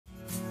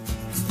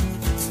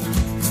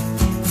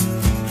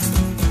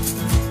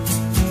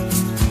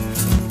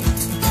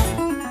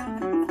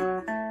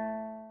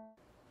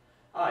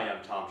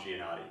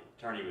Giannotti,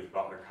 attorney with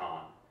Butler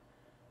Kahn.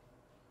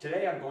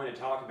 Today I'm going to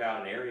talk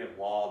about an area of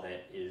law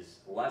that is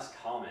less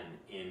common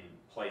in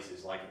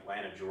places like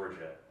Atlanta,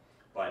 Georgia,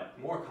 but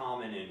more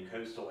common in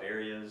coastal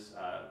areas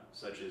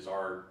such as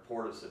our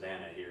Port of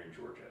Savannah here in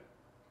Georgia,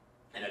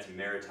 and that's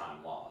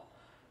maritime law,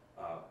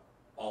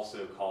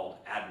 also called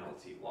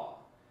admiralty law.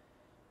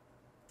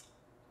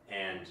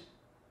 And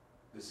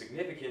the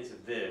significance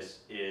of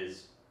this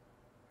is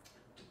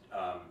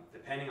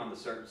depending on the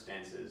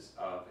circumstances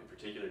of a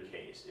particular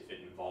case, if it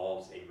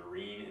involves a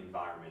marine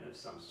environment of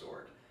some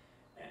sort,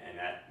 and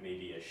that may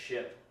be a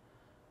ship,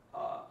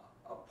 a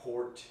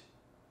port,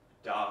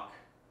 dock,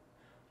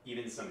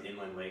 even some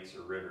inland lakes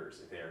or rivers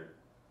if they're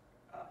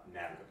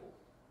navigable.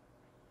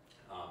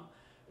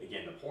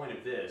 Again, the point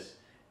of this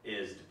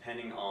is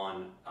depending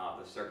on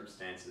the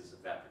circumstances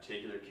of that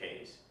particular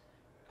case,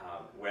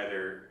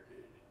 whether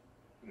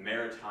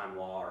maritime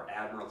law or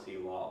admiralty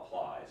law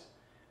applies,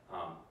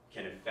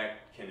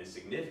 can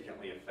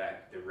significantly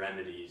affect the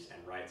remedies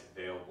and rights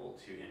available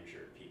to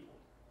injured people.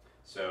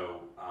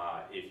 So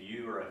if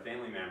you or a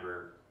family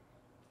member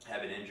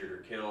have been injured or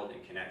killed in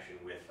connection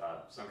with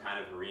some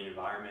kind of marine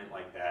environment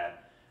like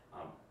that,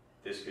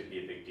 this could be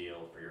a big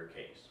deal for your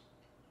case.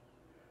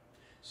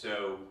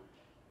 So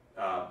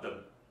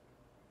the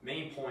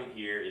main point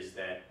here is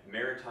that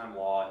maritime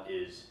law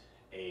is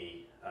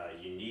a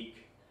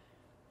unique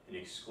and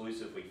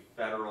exclusively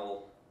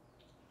federal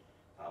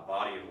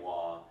body of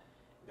law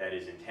that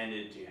is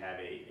intended to have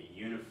a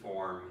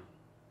uniform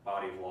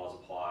body of laws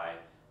apply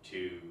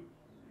to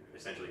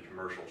essentially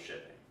commercial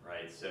shipping,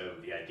 right? So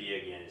the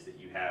idea again is that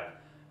you have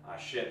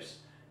ships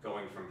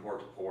going from port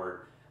to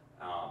port.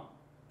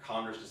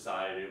 Congress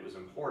decided it was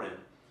important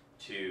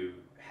to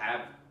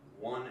have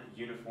one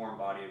uniform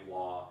body of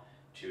law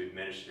to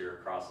administer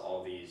across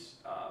all these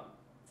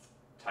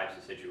types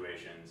of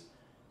situations,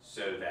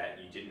 so that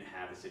you didn't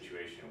have a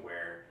situation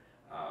where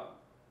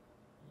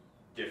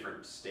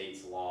different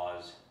states'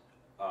 laws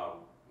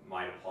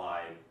might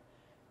apply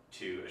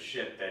to a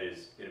ship that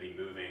is going to be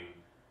moving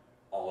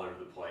all over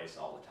the place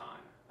all the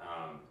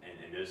time.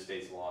 And those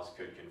states' laws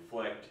could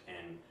conflict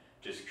and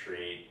just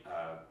create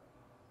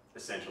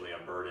essentially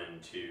a burden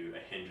to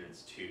a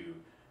hindrance to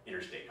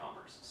interstate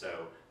commerce.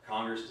 So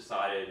Congress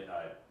decided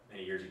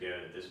many years ago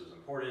that this was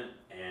important,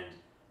 and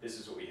this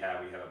is what we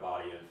have. We have a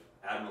body of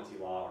admiralty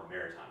law or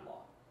maritime law.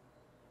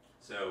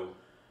 So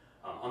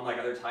unlike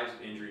other types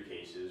of injury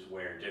cases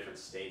where different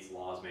states'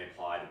 laws may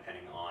apply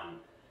depending on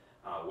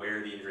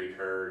where the injury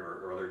occurred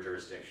or other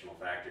jurisdictional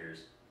factors,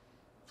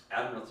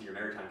 admiralty or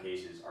maritime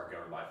cases are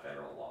governed by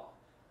federal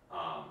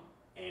law.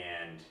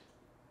 And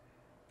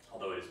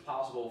although it is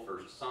possible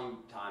for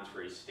sometimes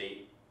for a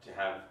state to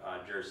have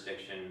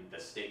jurisdiction, the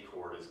state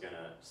court is going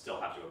to still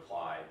have to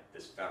apply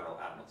this federal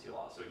admiralty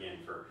law. So again,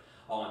 for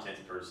all intents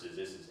and purposes,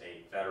 this is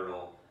a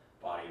federal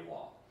body of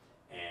law.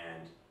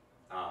 And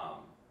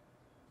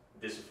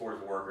this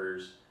affords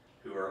workers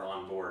who are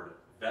on board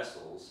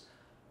vessels,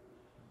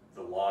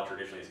 the law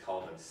traditionally has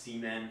called them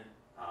seamen.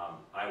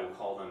 I will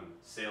call them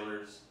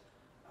sailors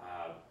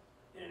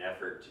in an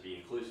effort to be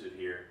inclusive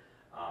here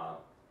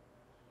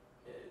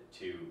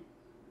to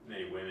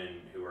many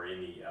women who are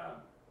in the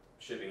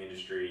shipping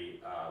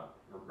industry,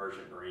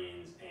 merchant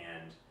marines,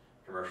 and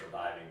commercial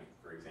diving,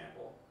 for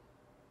example.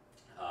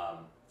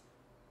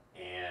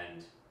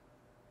 And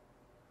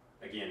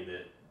again,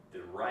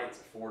 the rights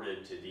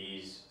afforded to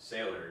these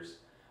sailors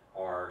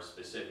are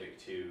specific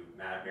to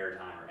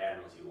maritime or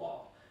admiralty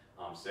law.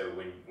 So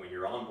when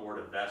you're on board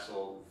a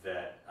vessel,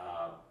 that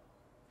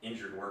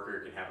injured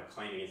worker can have a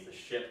claim against the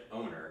ship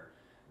owner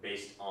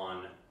based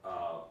on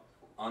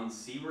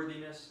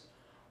unseaworthiness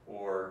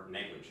or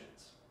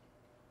negligence.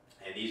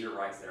 And these are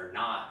rights that are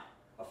not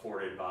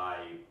afforded by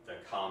the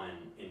common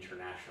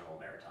international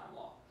maritime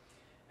law.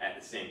 At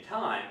the same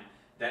time,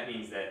 that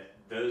means that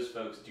those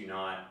folks do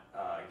not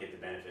get the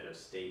benefit of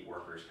state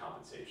workers'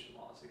 compensation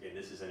laws. Again,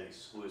 this is an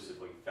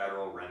exclusively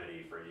federal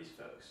remedy for these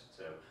folks.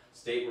 So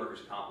state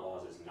workers' comp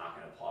laws is not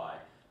going to apply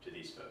to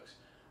these folks.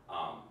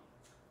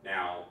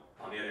 Now,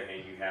 on the other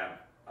hand, you have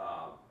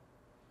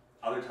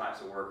other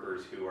types of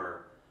workers who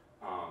are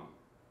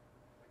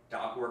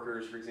dock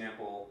workers, for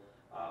example,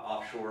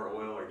 offshore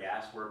oil or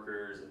gas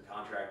workers and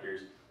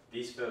contractors.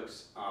 These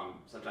folks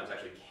sometimes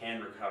actually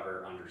can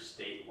recover under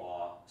state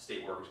law,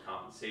 state workers'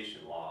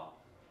 compensation law,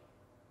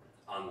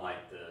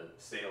 unlike the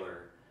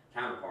sailor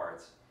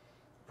counterparts,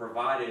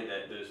 provided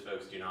that those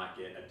folks do not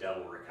get a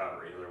double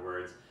recovery. In other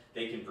words,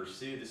 they can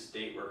pursue the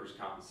state workers'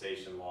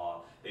 compensation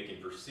law, they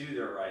can pursue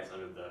their rights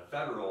under the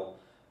federal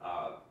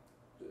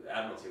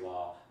admiralty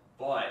law,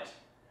 but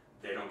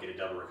they don't get a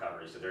double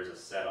recovery. So there's a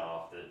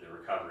set-off, the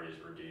recovery is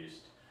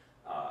reduced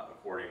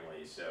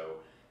accordingly. So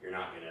you're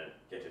not going to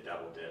get to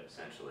double dip,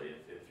 essentially,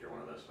 if you're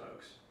one of those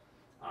folks.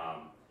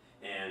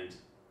 And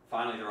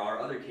finally, there are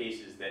other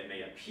cases that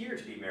may appear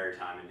to be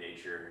maritime in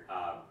nature.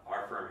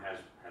 Our firm has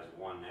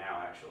one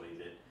now, actually,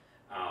 that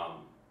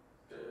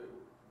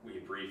we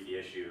briefed the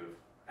issue of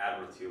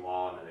admiralty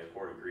law, and the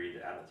court agreed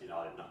that admiralty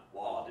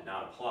law did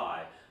not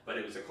apply, but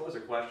it was a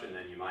closer question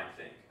than you might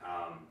think.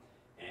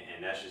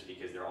 and that's just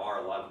because there are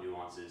a lot of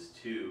nuances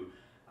to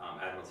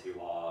admiralty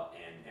law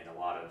and a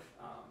lot of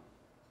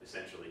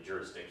essentially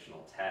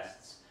jurisdictional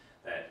tests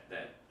that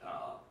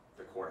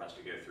the court has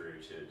to go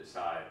through to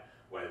decide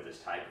whether this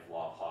type of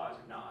law applies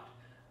or not.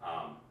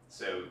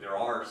 So there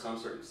are some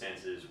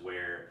circumstances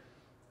where,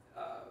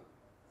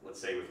 let's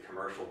say with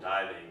commercial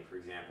diving, for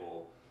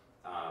example,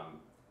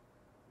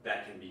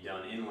 that can be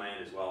done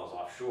inland as well as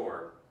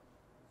offshore.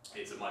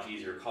 It's a much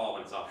easier call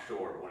when it's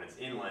offshore, but when it's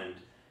inland,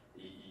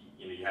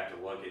 you have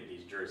to look at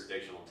these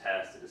jurisdictional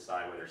tests to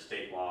decide whether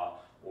state law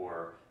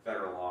or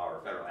federal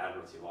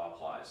admiralty law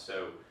applies.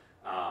 So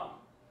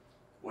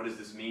what does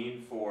this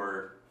mean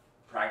for,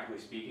 practically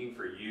speaking,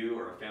 for you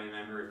or a family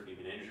member if you've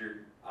been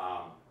injured?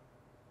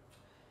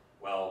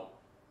 Well,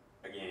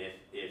 again,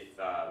 if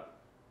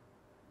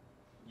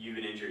you've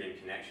been injured in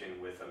connection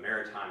with a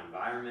maritime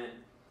environment,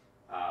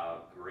 a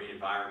marine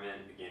environment,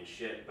 again,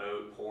 ship,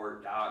 boat,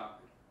 port, dock,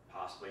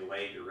 possibly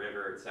lake or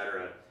river,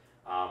 etc.,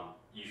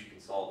 you should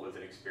consult with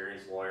an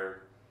experienced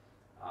lawyer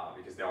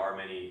because there are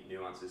many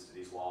nuances to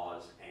these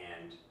laws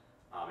and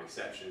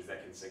exceptions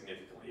that can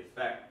significantly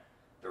affect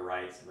the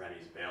rights and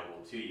remedies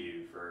available to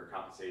you for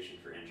compensation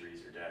for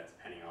injuries or death,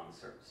 depending on the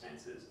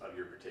circumstances of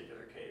your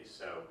particular case.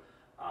 So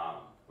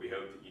we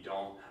hope that you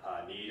don't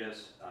need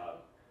us,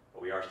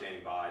 but we are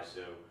standing by.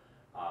 So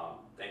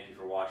thank you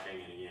for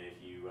watching, and again,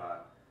 if you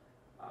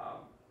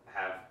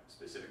have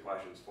specific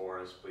questions for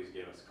us, please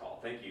give us a call.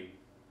 Thank you.